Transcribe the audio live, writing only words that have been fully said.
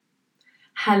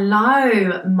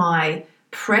Hello, my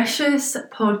precious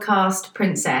podcast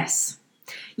princess.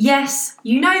 Yes,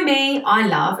 you know me, I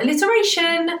love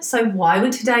alliteration, so why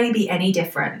would today be any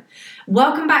different?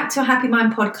 Welcome back to a Happy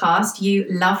Mind podcast, you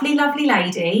lovely, lovely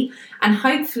lady, and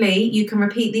hopefully you can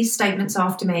repeat these statements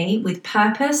after me with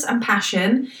purpose and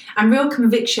passion and real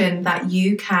conviction that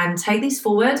you can take these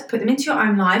forward, put them into your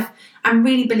own life, and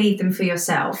really believe them for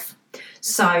yourself.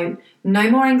 So, no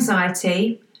more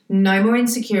anxiety, no more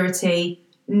insecurity,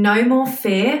 no more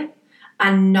fear,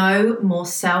 and no more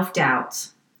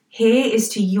self-doubt. Here is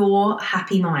to your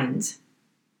happy mind.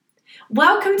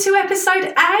 Welcome to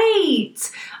episode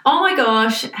 8. Oh my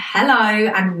gosh, hello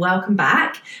and welcome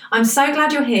back. I'm so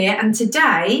glad you're here. And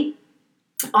today,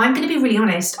 I'm going to be really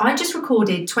honest. I just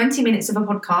recorded 20 minutes of a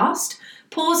podcast,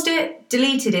 paused it,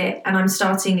 deleted it, and I'm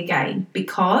starting again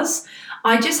because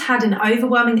I just had an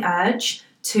overwhelming urge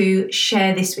to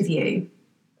share this with you.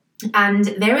 And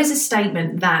there is a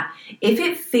statement that if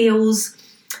it feels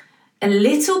a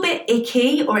little bit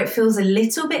icky or it feels a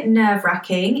little bit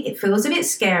nerve-wracking, it feels a bit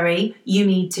scary, you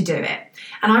need to do it.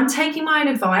 And I'm taking my own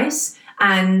advice.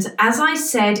 And as I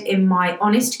said in my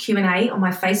honest Q&A on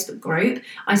my Facebook group,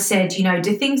 I said,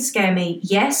 do things scare me?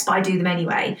 Yes, but I do them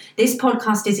anyway. This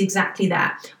podcast is exactly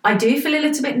that. I do feel a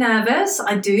little bit nervous.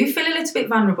 I do feel a little bit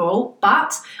vulnerable,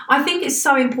 but I think it's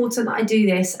so important that I do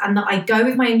this and that I go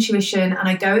with my intuition and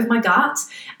I go with my gut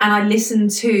and I listen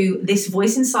to this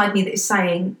voice inside me that is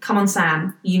saying, come on,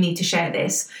 Sam, you need to share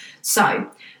this. So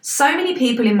many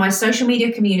people in my social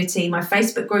media community, my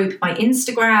Facebook group, my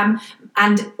Instagram,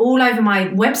 and all over my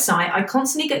website, I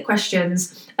constantly get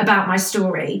questions about my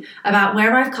story, about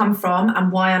where I've come from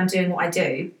and why I'm doing what I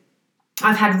do.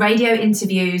 I've had radio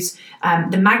interviews,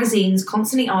 the magazines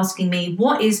constantly asking me,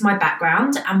 what is my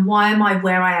background and why am I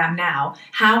where I am now?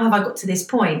 How have I got to this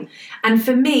point? And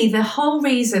for me, the whole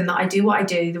reason that I do what I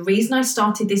do, the reason I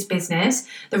started this business,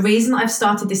 the reason I've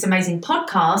started this amazing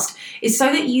podcast is so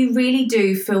that you really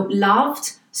do feel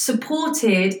loved,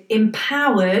 supported,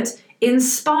 empowered,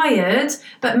 inspired,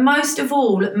 but most of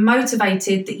all,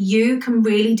 motivated that you can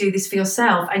really do this for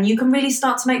yourself and you can really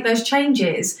start to make those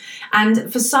changes.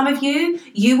 And for some of you,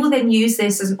 you will then use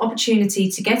this as an opportunity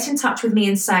to get in touch with me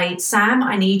and say, Sam,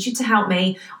 I need you to help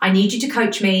me, I need you to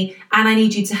coach me, and I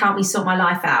need you to help me sort my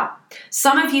life out.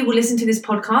 Some of you will listen to this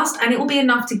podcast and it will be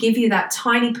enough to give you that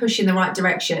tiny push in the right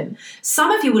direction.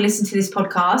 Some of you will listen to this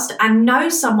podcast and know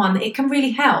someone that it can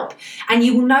really help. And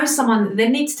you will know someone that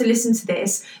needs to listen to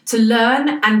this to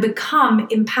learn and become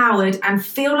empowered and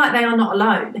feel like they are not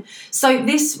alone. So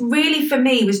this really for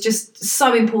me was just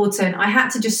so important. I had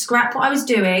to just scrap what I was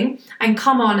doing and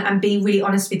come on and be really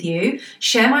honest with you,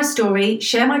 share my story,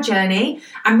 share my journey,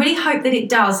 and really hope that it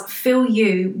does fill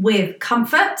you with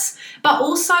comfort, but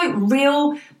also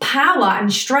real power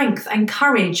and strength and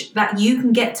courage that you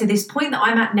can get to this point that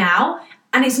I'm at now.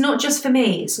 And it's not just for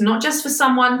me. It's not just for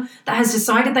someone that has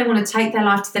decided they want to take their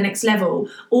life to the next level.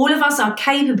 All of us are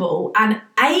capable and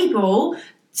able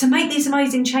to make these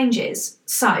amazing changes.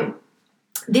 So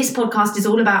this podcast is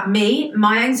all about me,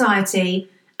 my anxiety,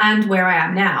 and where I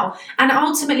am now. And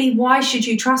ultimately, why should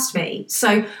you trust me?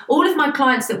 So all of my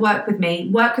clients that work with me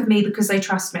because they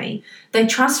trust me. They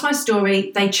trust my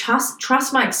story, they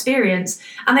trust my experience,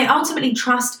 and they ultimately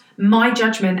trust my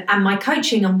judgment and my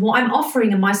coaching and what I'm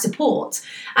offering and my support.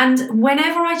 And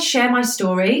whenever I share my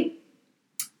story,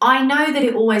 I know that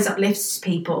it always uplifts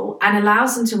people and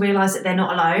allows them to realize that they're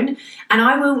not alone. And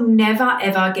I will never,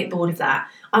 ever get bored of that.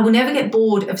 I will never get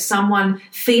bored of someone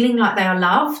feeling like they are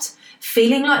loved,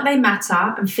 feeling like they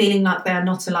matter, and feeling like they are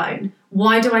not alone.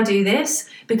 Why do I do this?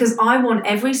 Because I want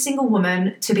every single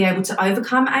woman to be able to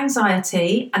overcome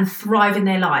anxiety and thrive in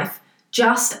their life,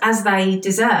 just as they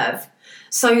deserve.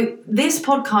 So this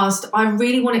podcast, I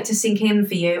really want it to sink in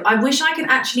for you. I wish I could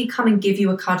actually come and give you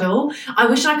a cuddle. I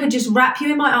wish I could just wrap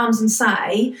you in my arms and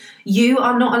say, you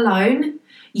are not alone.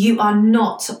 You are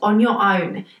not on your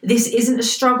own. This isn't a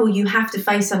struggle you have to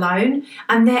face alone.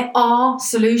 And there are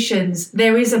solutions.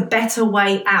 There is a better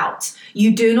way out.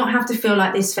 You do not have to feel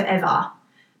like this forever.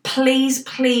 Please,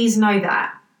 please know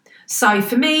that. So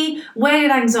for me, where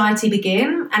did anxiety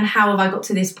begin and how have I got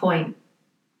to this point?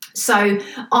 So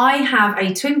I have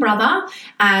a twin brother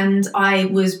and I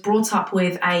was brought up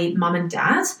with a mum and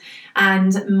dad.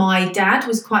 And my dad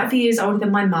was quite a few years older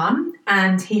than my mum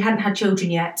and he hadn't had children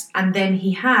yet. And then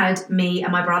he had me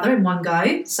and my brother in one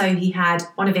go. So he had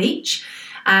one of each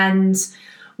and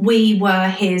we were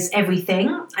his everything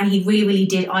and he really, really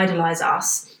did idolise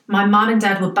us. My mum and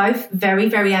dad were both very,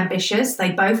 very ambitious.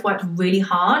 They both worked really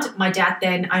hard. My dad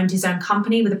then owned his own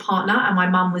company with a partner and my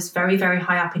mum was very, very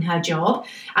high up in her job.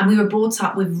 And we were brought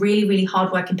up with really, really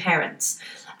hardworking parents.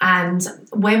 And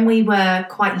when we were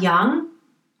quite young,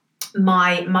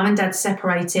 my mum and dad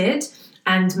separated,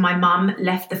 and my mum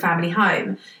left the family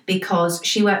home because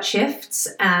she worked shifts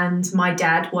and my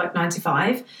dad worked 9 to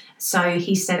 5. So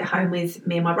he stayed at home with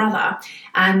me and my brother.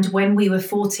 And when we were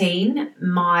 14,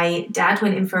 my dad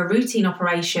went in for a routine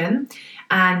operation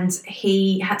and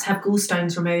he had to have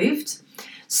gallstones removed.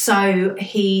 So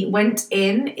he went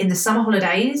in the summer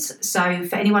holidays. So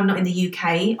for anyone not in the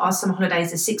UK, our summer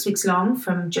holidays are 6 weeks long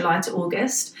from July to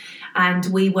August. And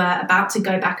we were about to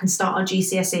go back and start our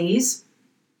GCSEs.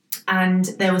 And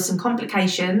there were some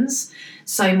complications.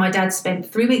 So my dad spent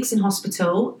 3 weeks in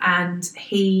hospital and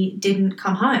he didn't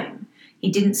come home.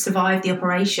 He didn't survive the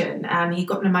operation. He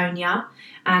got pneumonia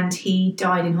and he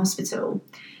died in hospital.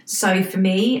 So for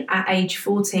me, at age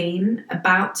 14,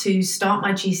 about to start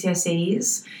my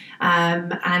GCSEs,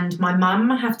 and my mum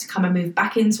had to come and move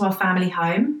back into our family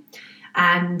home.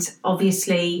 And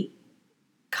obviously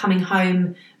coming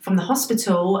home from the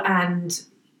hospital and,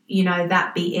 you know,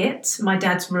 that be it. My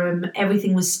dad's room,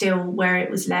 everything was still where it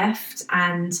was left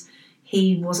and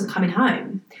he wasn't coming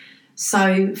home.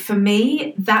 So for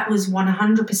me, that was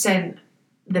 100%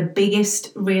 the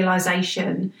biggest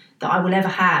realization that I will ever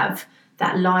have,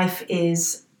 that life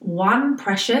is, one,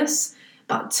 precious,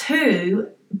 but two,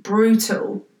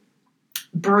 brutal.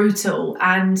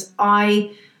 And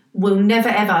I will never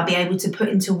ever be able to put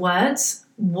into words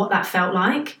what that felt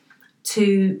like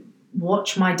to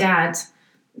watch my dad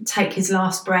take his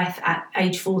last breath at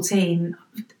age 14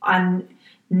 and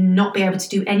not be able to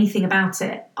do anything about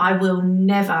it. I will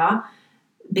never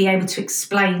be able to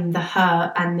explain the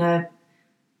hurt and the,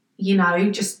 you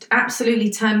know, just absolutely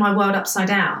turn my world upside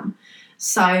down.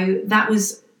 So that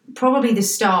was probably the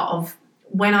start of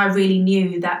when I really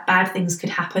knew that bad things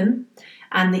could happen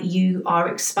and that you are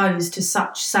exposed to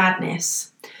such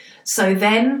sadness. So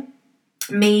then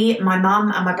me, my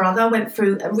mum and my brother went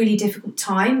through a really difficult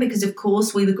time because, of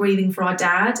course, we were grieving for our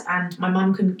dad and my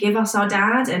mum couldn't give us our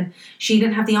dad and she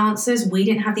didn't have the answers. We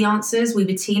didn't have the answers. We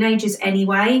were teenagers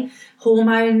anyway,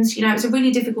 hormones, you know, it was a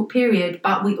really difficult period,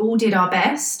 but we all did our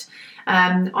best.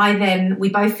 We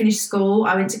both finished school.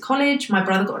 I went to college. My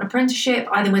brother got an apprenticeship.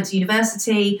 I then went to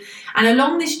university. And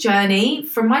along this journey,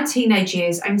 from my teenage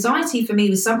years, anxiety for me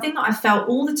was something that I felt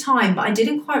all the time, but I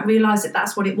didn't quite realise that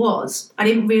that's what it was. I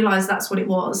didn't realise that's what it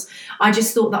was. I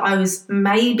just thought that I was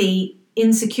maybe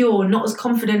insecure, not as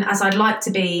confident as I'd like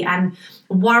to be, and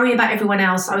worry about everyone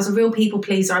else. I was a real people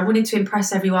pleaser. I wanted to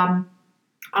impress everyone.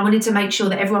 I wanted to make sure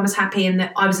that everyone was happy and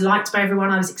that I was liked by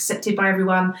everyone, I was accepted by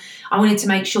everyone. I wanted to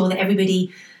make sure that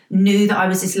everybody knew that I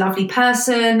was this lovely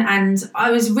person, and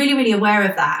I was really, really aware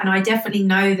of that. And I definitely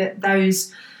know that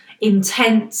those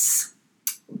intense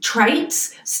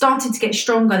traits started to get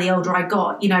stronger the older I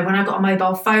got. You know, when I got a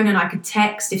mobile phone and I could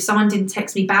text, if someone didn't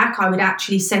text me back, I would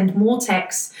actually send more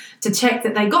texts to check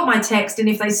that they got my text. And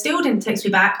if they still didn't text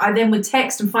me back, I then would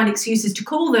text and find excuses to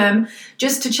call them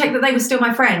just to check that they were still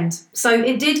my friend. So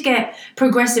it did get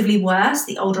progressively worse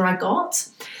the older I got.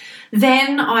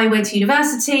 Then I went to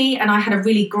university and I had a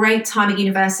really great time at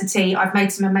university. I've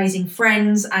made some amazing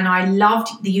friends and I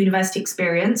loved the university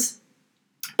experience.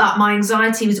 But my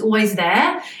anxiety was always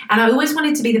there and I always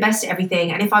wanted to be the best at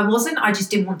everything. And if I wasn't, I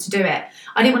just didn't want to do it.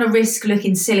 I didn't want to risk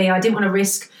looking silly. I didn't want to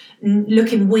risk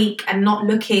looking weak and not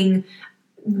looking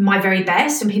my very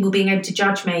best and people being able to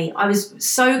judge me. I was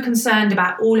so concerned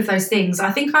about all of those things.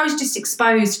 I think I was just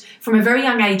exposed from a very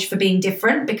young age for being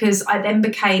different because I then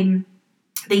became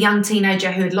the young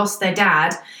teenager who had lost their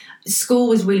dad. School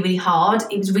was really, really hard.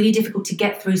 It was really difficult to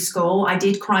get through school. I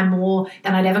did cry more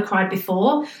than I'd ever cried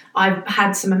before. I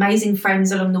had some amazing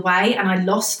friends along the way and I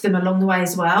lost them along the way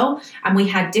as well. And we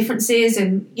had differences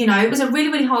and, you know, it was a really,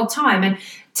 really hard time. And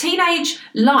teenage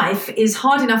life is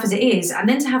hard enough as it is. And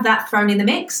then to have that thrown in the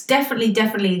mix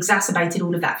definitely exacerbated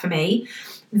all of that for me.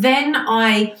 Then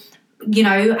I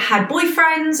had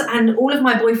boyfriends, and all of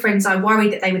my boyfriends, I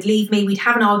worried that they would leave me. We'd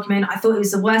have an argument. I thought it was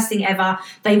the worst thing ever.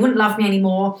 They wouldn't love me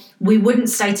anymore. We wouldn't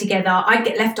stay together. I'd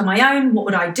get left on my own. What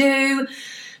would I do?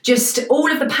 Just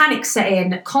all of the panic set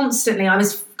in constantly. I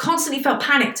was constantly felt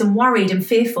panicked and worried and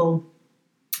fearful.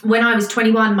 When I was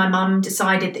 21, my mum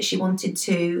decided that she wanted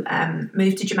to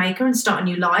move to Jamaica and start a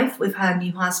new life with her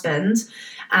new husband,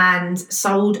 and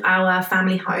sold our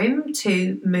family home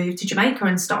to move to Jamaica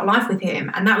and start life with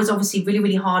him. And that was obviously really,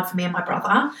 really hard for me and my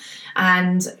brother.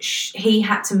 And he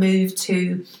had to move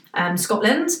to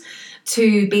Scotland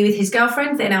to be with his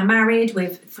girlfriend. They're now married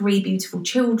with 3 beautiful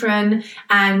children.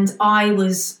 And I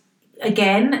was,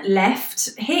 again,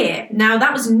 left here. Now,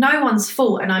 that was no one's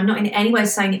fault, and I'm not in any way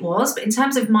saying it was. But in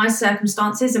terms of my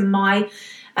circumstances and my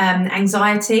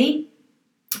anxiety,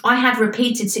 I had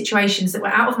repeated situations that were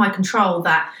out of my control,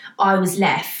 that I was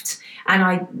left and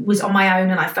I was on my own,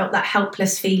 and I felt that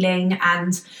helpless feeling.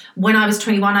 And when I was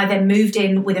 21, I then moved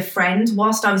in with a friend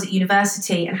whilst I was at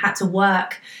university and had to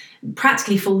work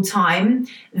practically full time.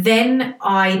 Then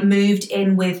I moved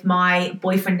in with my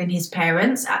boyfriend and his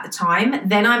parents at the time.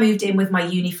 Then I moved in with my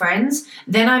uni friends.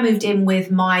 Then I moved in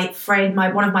with my friend,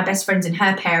 one of my best friends and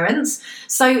her parents.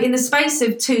 So in the space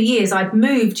of 2 years, I'd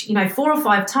moved, 4 or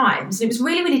 5 times. And it was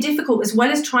really, really difficult, as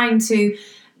well as trying to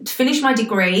finish my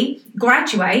degree,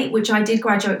 graduate, which I did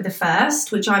graduate with a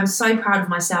first, which I'm so proud of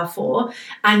myself for,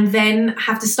 and then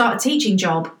have to start a teaching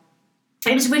job.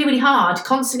 It was really, really hard,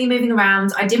 constantly moving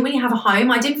around. I didn't really have a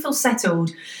home. I didn't feel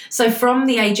settled. So from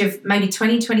the age of maybe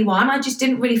 20, 21, I just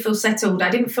didn't really feel settled. I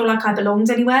didn't feel like I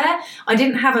belonged anywhere. I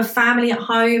didn't have a family at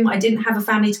home. I didn't have a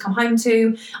family to come home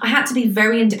to. I had to be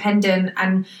very independent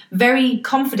and very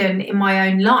confident in my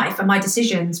own life and my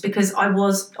decisions, because I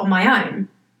was on my own.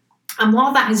 And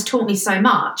while that has taught me so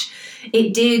much,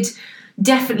 it did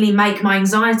definitely make my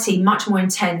anxiety much more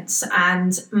intense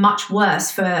and much worse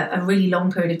for a really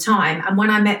long period of time. And when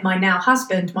I met my now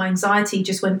husband, my anxiety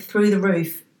just went through the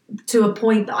roof to a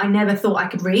point that I never thought I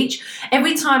could reach.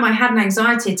 Every time I had an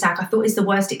anxiety attack, I thought it's the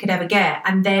worst it could ever get.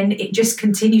 And then it just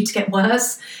continued to get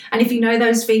worse. And if you know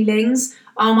those feelings,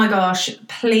 oh my gosh,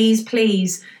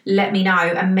 please let me know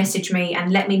and message me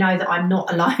and let me know that I'm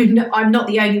not alone. I'm not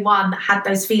the only one that had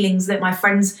those feelings, that my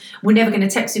friends were never going to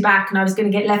text you back and I was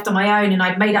going to get left on my own, and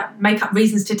I'd make up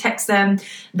reasons to text them,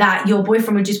 that your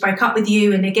boyfriend would just break up with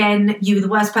you, and again, you were the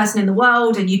worst person in the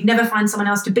world and you'd never find someone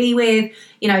else to be with.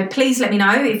 Please let me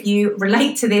know if you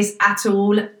relate to this at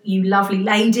all, you lovely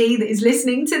lady that is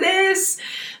listening to this.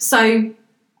 So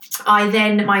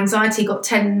my anxiety got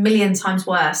 10 million times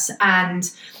worse,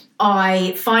 and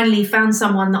I finally found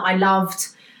someone that I loved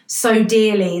so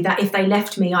dearly that if they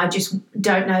left me, I just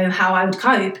don't know how I would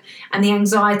cope. And the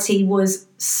anxiety was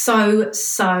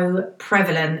so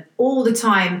prevalent all the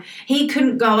time. He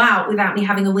couldn't go out without me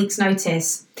having a week's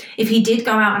notice. If he did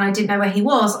go out and I didn't know where he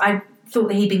was, I thought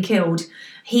that he'd been killed.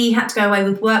 He had to go away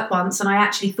with work once, and I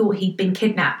actually thought he'd been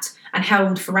kidnapped and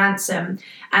held for ransom.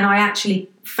 And I actually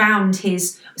found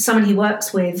someone he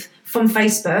works with from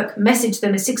Facebook, messaged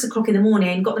them at 6 o'clock in the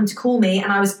morning, got them to call me, and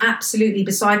I was absolutely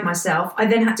beside myself. I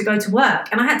then had to go to work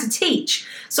and I had to teach.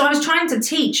 So I was trying to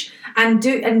teach and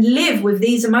live with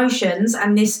these emotions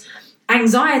and this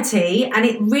anxiety, and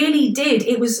it really did.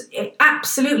 It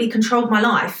absolutely controlled my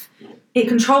life. It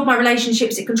controlled my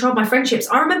relationships. It controlled my friendships.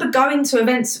 I remember going to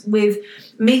events with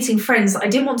meeting friends that I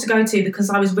didn't want to go to because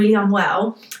I was really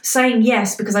unwell, saying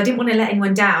yes because I didn't want to let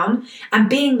anyone down, and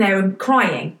being there and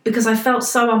crying because I felt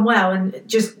so unwell and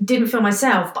just didn't feel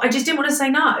myself. But I just didn't want to say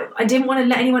no. I didn't want to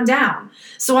let anyone down.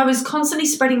 So I was constantly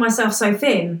spreading myself so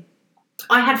thin.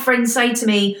 I had friends say to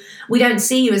me, we don't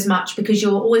see you as much because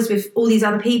you're always with all these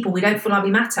other people. We don't feel like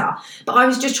we matter. But I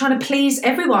was just trying to please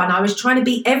everyone. I was trying to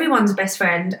be everyone's best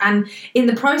friend. And in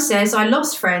the process, I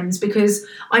lost friends because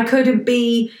I couldn't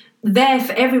be there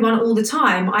for everyone all the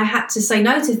time. I had to say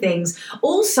no to things.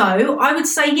 Also, I would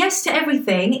say yes to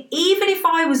everything. Even if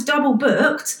I was double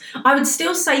booked, I would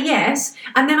still say yes.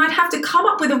 And then I'd have to come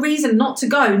up with a reason not to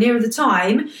go nearer the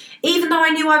time, even though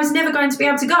I knew I was never going to be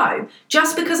able to go,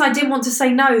 just because I didn't want to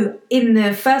say no in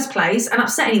the first place and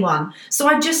upset anyone. So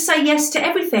I'd just say yes to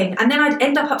everything. And then I'd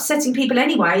end up upsetting people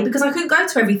anyway because I couldn't go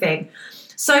to everything.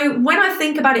 So when I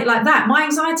think about it like that, my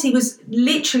anxiety was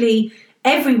literally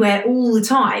everywhere all the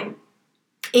time.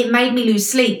 It made me lose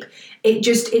sleep.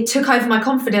 It took over my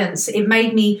confidence. It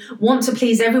made me want to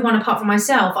please everyone apart from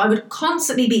myself. I would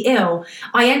constantly be ill.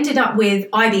 I ended up with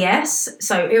IBS,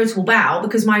 so irritable bowel,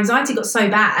 because my anxiety got so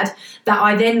bad that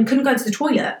I then couldn't go to the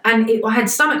toilet. And I had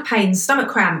stomach pains, stomach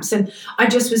cramps, and I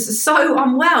just was so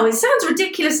unwell. It sounds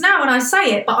ridiculous now when I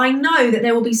say it, but I know that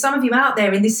there will be some of you out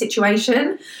there in this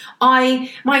situation. My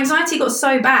anxiety got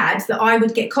so bad that I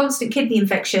would get constant kidney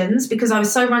infections because I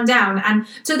was so run down, and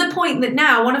to the point that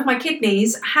now one of my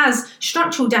kidneys has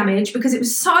structural damage because it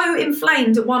was so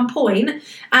inflamed at one point,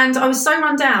 and I was so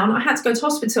run down I had to go to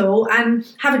hospital and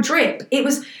have a drip. It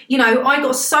was, I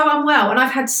got so unwell, and I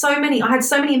had so many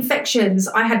infections.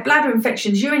 I had bladder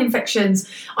infections, urine infections.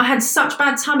 I had such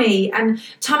bad tummy and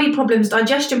tummy problems,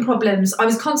 digestion problems. I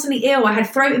was constantly ill. I had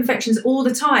throat infections all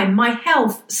the time. My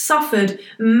health suffered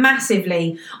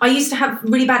massively. I used to have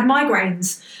really bad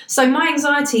migraines. So my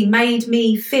anxiety made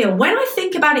me feel, when I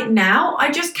think about it now,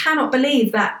 I just cannot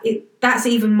believe that's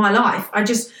even my life. I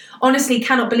just honestly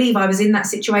cannot believe I was in that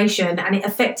situation, and it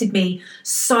affected me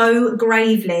so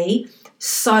gravely,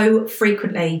 so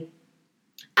frequently.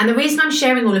 And the reason I'm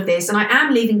sharing all of this, and I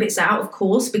am leaving bits out, of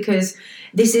course, because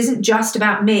this isn't just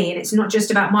about me and it's not just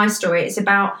about my story. It's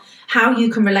about how you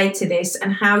can relate to this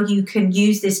and how you can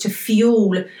use this to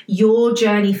fuel your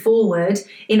journey forward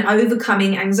in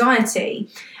overcoming anxiety.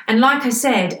 And like I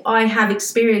said, I have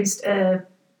experienced a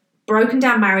broken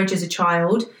down marriage as a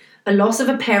child, a loss of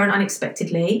a parent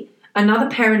unexpectedly, another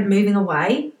parent moving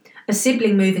away, a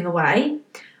sibling moving away,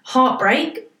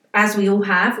 heartbreak, as we all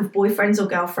have with boyfriends or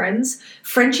girlfriends,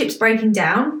 friendships breaking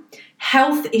down,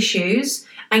 health issues,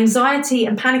 anxiety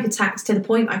and panic attacks to the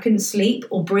point I couldn't sleep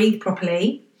or breathe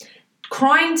properly,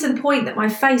 crying to the point that my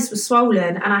face was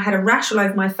swollen and I had a rash all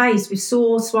over my face with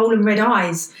sore, swollen red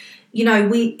eyes. You know,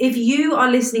 if you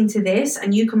are listening to this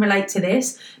and you can relate to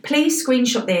this, please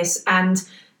screenshot this and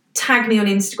tag me on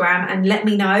Instagram and let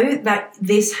me know that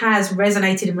this has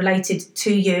resonated and related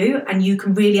to you and you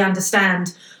can really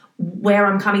understand where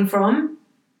I'm coming from.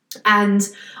 And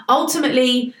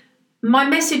ultimately, my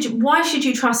message, why should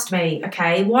you trust me?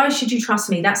 Okay, why should you trust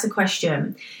me? That's a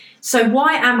question. So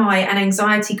why am I an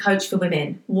anxiety coach for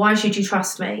women? Why should you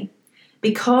trust me?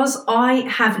 Because I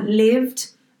have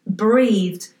lived,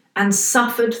 breathed, and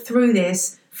suffered through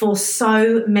this for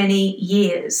so many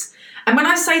years. And when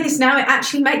I say this now, it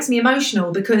actually makes me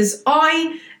emotional because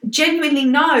I genuinely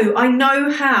know, I know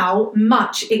how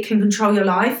much it can control your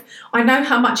life. I know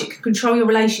how much it can control your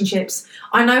relationships.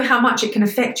 I know how much it can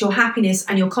affect your happiness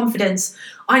and your confidence.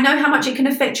 I know how much it can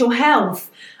affect your health.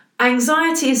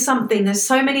 Anxiety is something that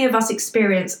so many of us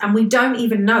experience and we don't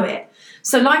even know it.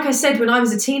 So like I said, when I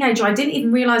was a teenager, I didn't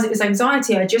even realize it was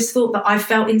anxiety. I just thought that I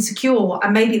felt insecure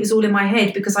and maybe it was all in my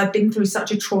head because I've been through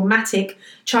such a traumatic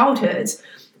childhood.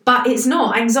 But it's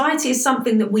not. Anxiety is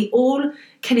something that we all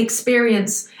can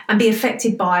experience and be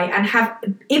affected by and have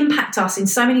impact us in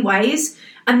so many ways.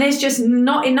 And there's just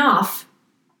not enough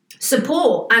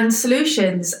support and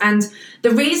solutions. And the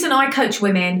reason I coach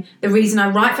women, the reason I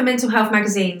write for mental health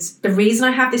magazines, the reason I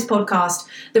have this podcast,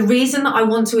 the reason that I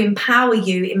want to empower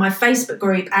you in my Facebook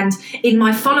group and in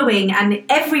my following and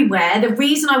everywhere, the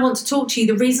reason I want to talk to you,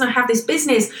 the reason I have this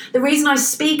business, the reason I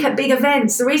speak at big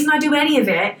events, the reason I do any of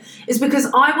it is because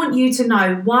I want you to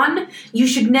know, 1, you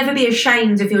should never be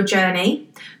ashamed of your journey.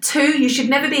 2, you should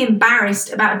never be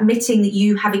embarrassed about admitting that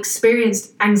you have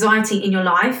experienced anxiety in your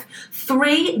life.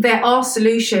 3, there are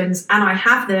solutions and I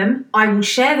have them. I will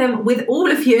share them with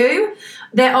all of you.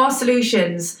 There are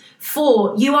solutions.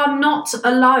 4, you are not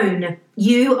alone.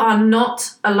 You are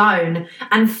not alone.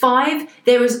 And 5,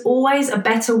 there is always a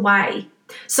better way.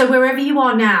 So wherever you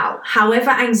are now, however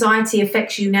anxiety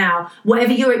affects you now,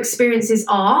 whatever your experiences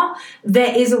are,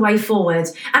 there is a way forward.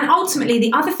 And ultimately,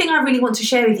 the other thing I really want to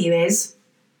share with you is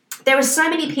there are so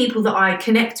many people that I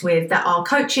connect with that are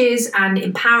coaches and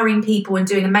empowering people and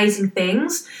doing amazing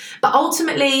things. But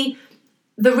ultimately,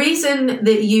 the reason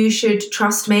that you should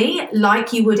trust me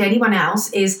like you would anyone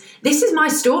else is this is my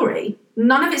story.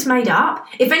 None of it's made up.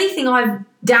 If anything, I've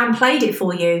downplayed it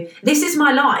for you. This is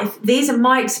my life. These are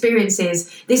my experiences.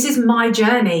 This is my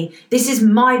journey. This is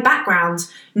my background.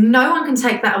 No one can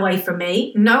take that away from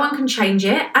me. No one can change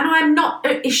it. And I am not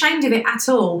ashamed of it at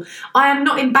all. I am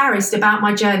not embarrassed about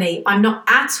my journey. I'm not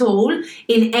at all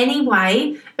in any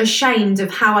way ashamed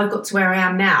of how I've got to where I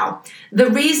am now. The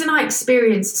reason I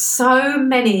experienced so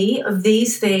many of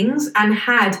these things and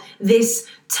had this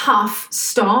tough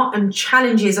start and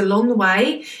challenges along the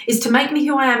way is to make me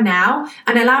who I am now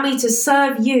and allow me to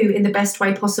serve you in the best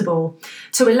way possible,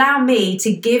 to allow me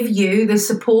to give you the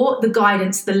support, the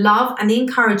guidance, the love and the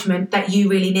encouragement that you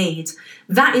really need.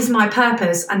 That is my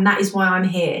purpose and that is why I'm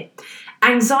here.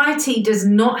 Anxiety does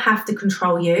not have to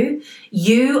control you.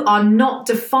 You are not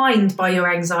defined by your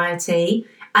anxiety.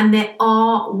 And there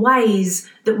are ways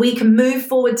that we can move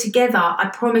forward together. I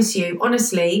promise you,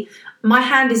 honestly, my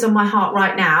hand is on my heart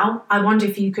right now. I wonder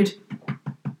if you could,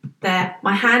 there,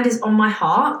 my hand is on my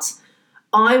heart.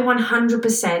 I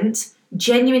 100%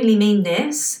 genuinely mean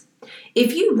this.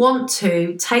 If you want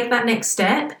to take that next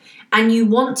step and you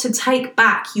want to take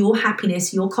back your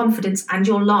happiness, your confidence and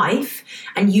your life,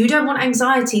 and you don't want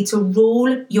anxiety to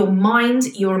rule your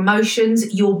mind, your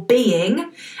emotions, your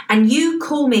being, and you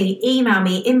call me, email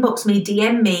me, inbox me,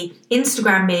 DM me,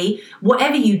 Instagram me,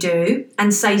 whatever you do,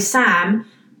 and say, Sam,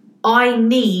 I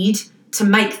need to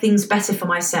make things better for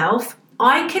myself,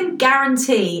 I can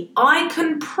guarantee, I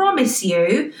can promise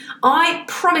you, I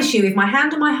promise you with my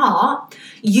hand on my heart,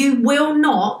 you will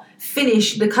not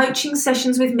finish the coaching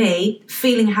sessions with me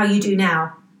feeling how you do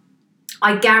now.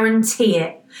 I guarantee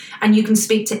it. And you can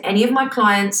speak to any of my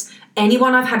clients,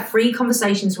 anyone I've had free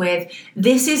conversations with.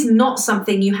 This is not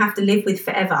something you have to live with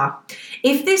forever.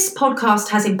 If this podcast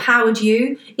has empowered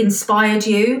you, inspired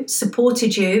you,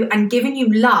 supported you, and given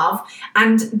you love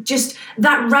and just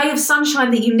that ray of sunshine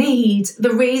that you need,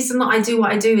 the reason that I do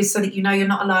what I do is so that you know you're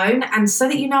not alone and so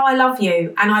that you know I love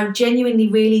you. And I genuinely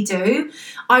really do.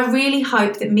 I really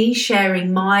hope that me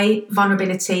sharing my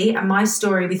vulnerability and my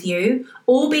story with you,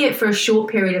 albeit for a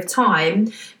short period of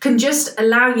time, can just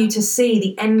allow you to see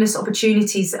the endless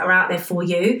opportunities that are out there for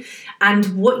you and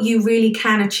what you really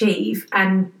can achieve.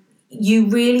 And you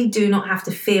really do not have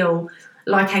to feel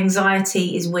like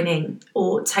anxiety is winning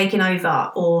or taking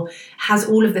over or has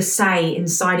all of the say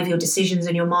inside of your decisions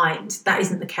and your mind. That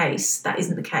isn't the case. That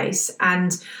isn't the case.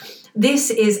 And this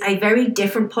is a very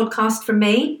different podcast from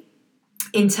me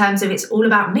in terms of it's all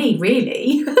about me,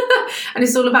 really. And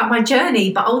it's all about my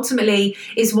journey. But ultimately,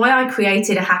 it's why I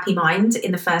created A Happy Mind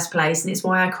in the first place. And it's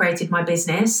why I created my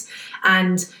business.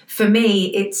 And for me,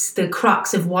 it's the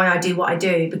crux of why I do what I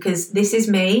do, because this is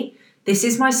me. This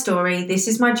is my story, this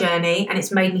is my journey, and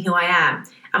it's made me who I am.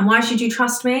 And why should you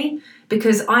trust me?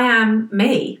 Because I am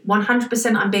me.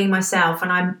 100% I'm being myself,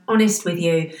 and I'm honest with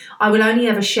you. I will only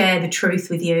ever share the truth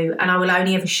with you, and I will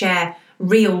only ever share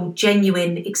real,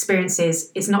 genuine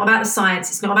experiences. It's not about the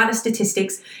science, it's not about the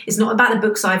statistics, it's not about the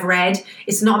books I've read,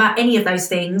 it's not about any of those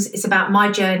things. It's about my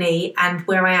journey and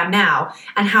where I am now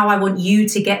and how I want you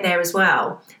to get there as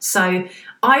well. So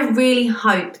I really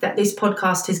hope that this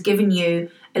podcast has given you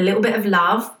a little bit of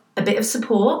love, a bit of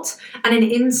support, and an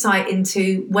insight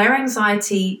into where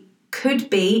anxiety could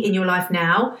be in your life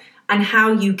now and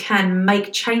how you can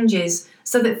make changes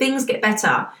so that things get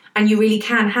better and you really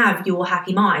can have your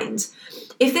happy mind.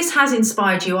 If this has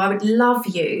inspired you, I would love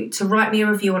you to write me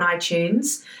a review on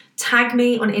iTunes, tag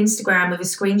me on Instagram with a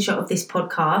screenshot of this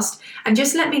podcast, and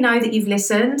just let me know that you've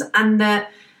listened and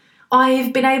that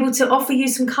I've been able to offer you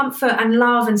some comfort and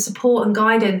love and support and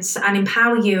guidance and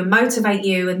empower you and motivate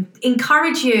you and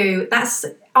encourage you. That's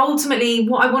ultimately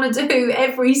what I want to do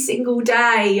every single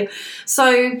day.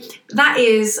 So that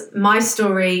is my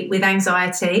story with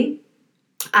anxiety.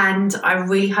 And I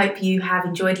really hope you have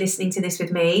enjoyed listening to this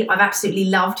with me. I've absolutely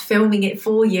loved filming it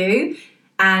for you.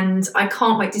 And I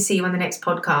can't wait to see you on the next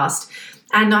podcast.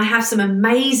 And I have some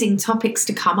amazing topics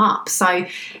to come up. So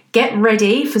get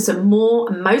ready for some more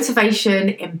motivation,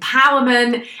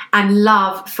 empowerment, and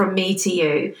love from me to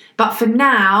you. But for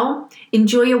now,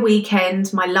 enjoy your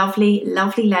weekend, my lovely,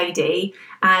 lovely lady.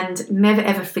 And never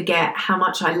ever forget how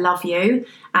much I love you.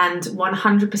 And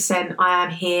 100% I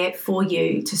am here for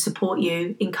you to support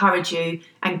you, encourage you,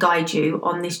 and guide you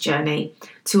on this journey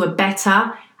to a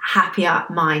better, happier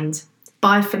mind.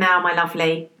 Bye for now, my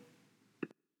lovely.